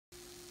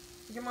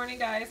Good morning,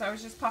 guys. I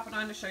was just popping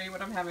on to show you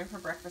what I'm having for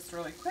breakfast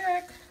really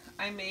quick.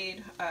 I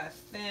made a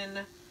thin,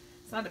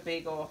 it's not a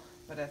bagel,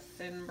 but a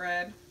thin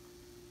bread.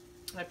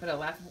 I put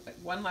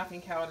one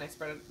Laughing Cow and I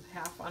spread it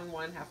half on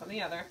one, half on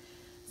the other.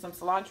 Some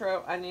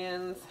cilantro,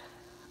 onions,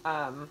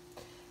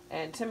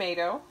 and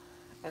tomato.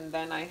 And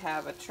then I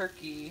have a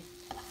turkey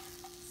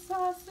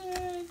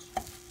sausage.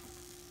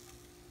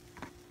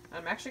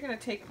 I'm actually going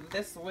to take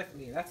this with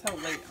me. That's how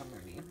late I'm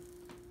running.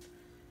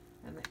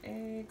 And the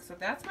egg. So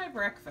that's my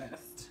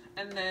breakfast.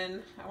 And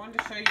then I wanted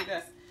to show you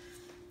this.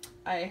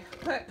 I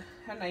had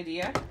an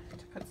idea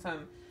to put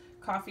some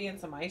coffee in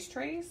some ice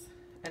trays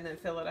and then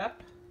fill it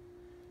up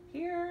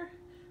here.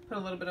 Put a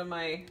little bit of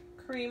my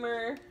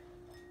creamer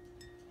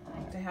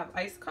to have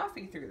iced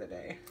coffee through the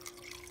day.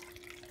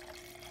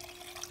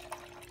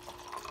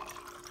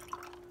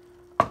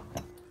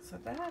 So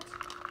that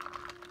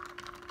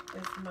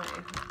is my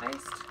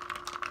iced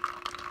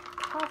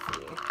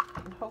coffee.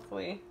 And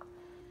hopefully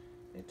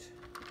it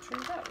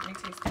turns out. Let me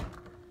taste it.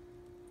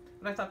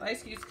 But I thought the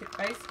ice cubes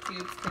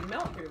could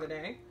melt through the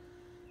day.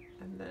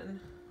 And then,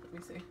 let me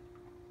see.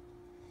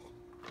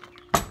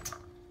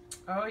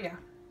 Oh yeah.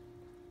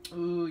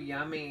 Ooh,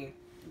 yummy.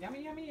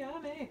 Yummy, yummy,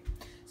 yummy.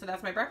 So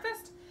that's my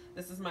breakfast.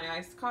 This is my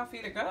iced coffee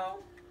to go.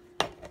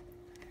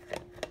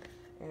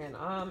 And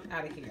I'm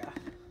out of here.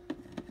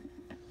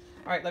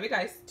 All right, love you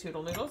guys.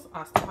 Toodle noodles,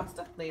 hasta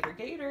pasta, later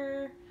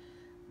gator.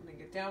 I'm gonna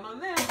get down on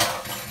this,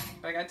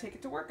 but I gotta take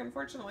it to work,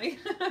 unfortunately.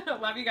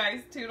 Love you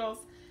guys. Toodles.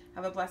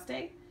 Have a blessed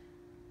day.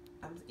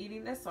 I'm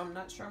eating this, so I'm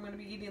not sure I'm going to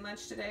be eating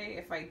lunch today.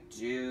 If I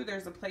do,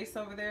 there's a place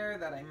over there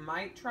that I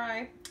might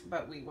try,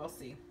 but we will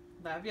see.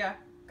 Love ya.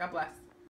 God bless.